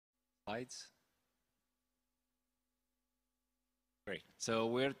Slides. Great. So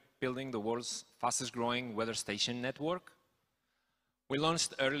we're building the world's fastest growing weather station network. We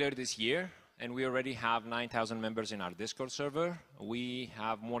launched earlier this year, and we already have 9,000 members in our Discord server. We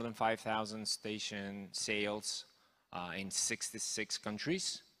have more than 5,000 station sales in 66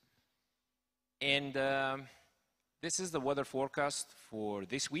 countries. And this is the weather forecast for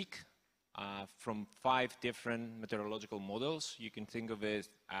this week from 5 different meteorological models. You can think of it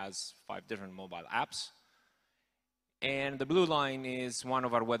as 5 different mobile apps. And the blue line is one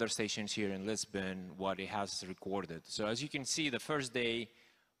of our weather stations here in Lisbon, what it has recorded. So as you can see, the first day,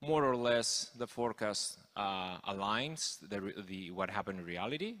 more or less, the forecast aligns what happened in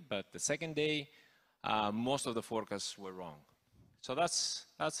reality. But the second day, most of the forecasts were wrong. So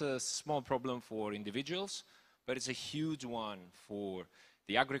that's a small problem for individuals, but it's a huge one for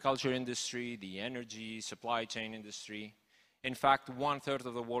the agriculture industry, the energy, supply chain industry. In fact, 1/3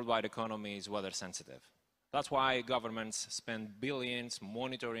 of the worldwide economy is weather sensitive. That's why governments spend billions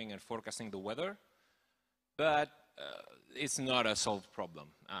monitoring and forecasting the weather, but it's not a solved problem.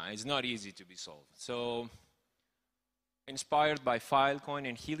 It's not easy to be solved. So, inspired by Filecoin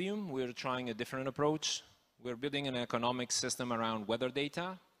and Helium, we're trying a different approach. We're building an economic system around weather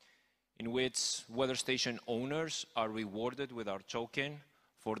data, in which weather station owners are rewarded with our token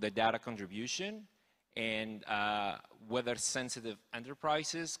for the data contribution, and weather-sensitive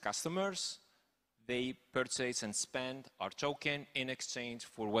enterprises, customers, they purchase and spend our token in exchange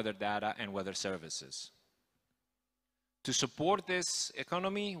for weather data and weather services. To support this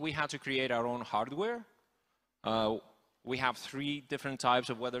economy, we had to create our own hardware. We have 3 different types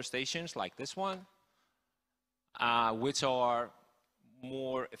of weather stations, like this one, which are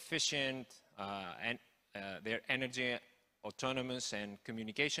more efficient, and they're energy autonomous and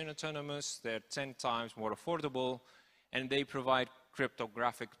communication autonomous. They're 10 times more affordable, and they provide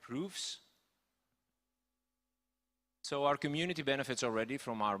cryptographic proofs. So our community benefits already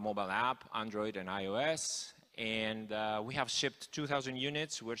from our mobile app, Android and iOS, and we have shipped 2,000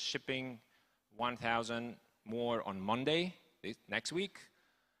 units. We're shipping 1,000 more on Monday, next week,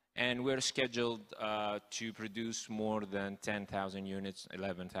 and we're scheduled to produce more than 10,000 units,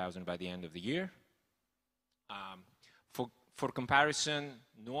 11,000 by the end of the year. For comparison,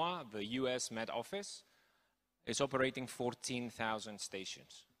 NOAA, the US Met Office, is operating 14,000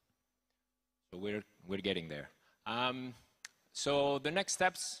 stations. So we're getting there. So the next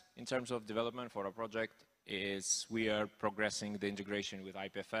steps in terms of development for our project is we are progressing the integration with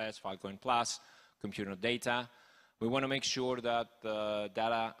IPFS, Filecoin Plus, computer data. We want to make sure that the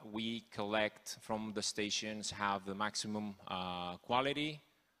data we collect from the stations have the maximum quality.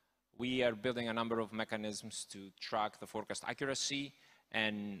 We are building a number of mechanisms to track the forecast accuracy,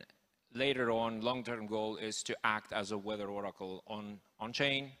 and later on, long-term goal is to act as a weather oracle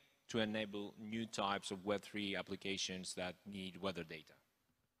on-chain to enable new types of Web3 applications that need weather data.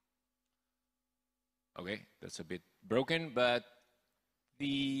 Okay, that's a bit broken, but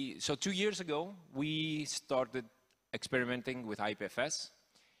so 2 years ago, we started experimenting with IPFS,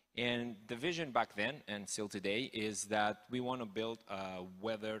 and the vision back then, and still today, is that we want to build a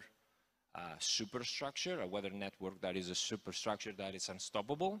weather superstructure, a weather network that is a superstructure that is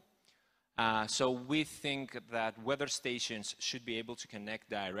unstoppable. So we think that weather stations should be able to connect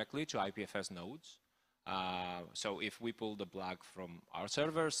directly to IPFS nodes. So if we pull the plug from our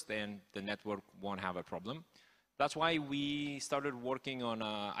servers, then the network won't have a problem. That's why we started working on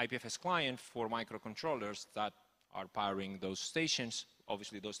an IPFS client for microcontrollers that are powering those stations.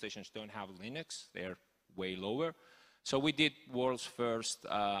 Obviously, those stations don't have Linux. They're way lower. So we did world's first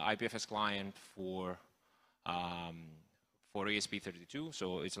IPFS client for ESP32,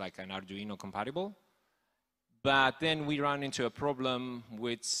 so it's like an Arduino compatible. But then we ran into a problem,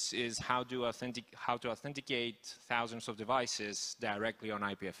 which is how to authenticate thousands of devices directly on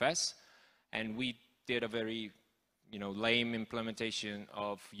IPFS. And we did a very lame implementation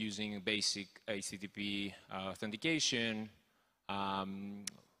of using basic HTTP authentication.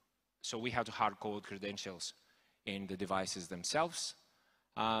 So we had to hard code credentials in the devices themselves.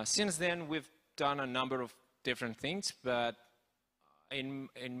 Since then, we've done a number of different things, but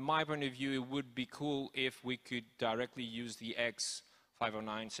in my point of view, it would be cool if we could directly use the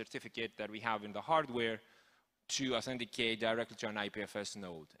X509 certificate that we have in the hardware to authenticate directly to an IPFS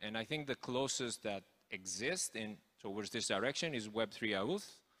node. And I think the closest that exists towards this direction is Web3 Auth.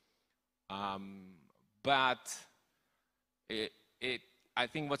 But I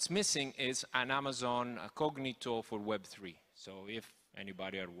think what's missing is an Amazon Cognito for Web3. So if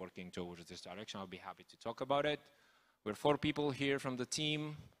anybody are working towards this direction, I'll be happy to talk about it. We're 4 people here from the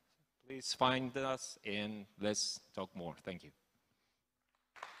team. Please find us and let's talk more. Thank you.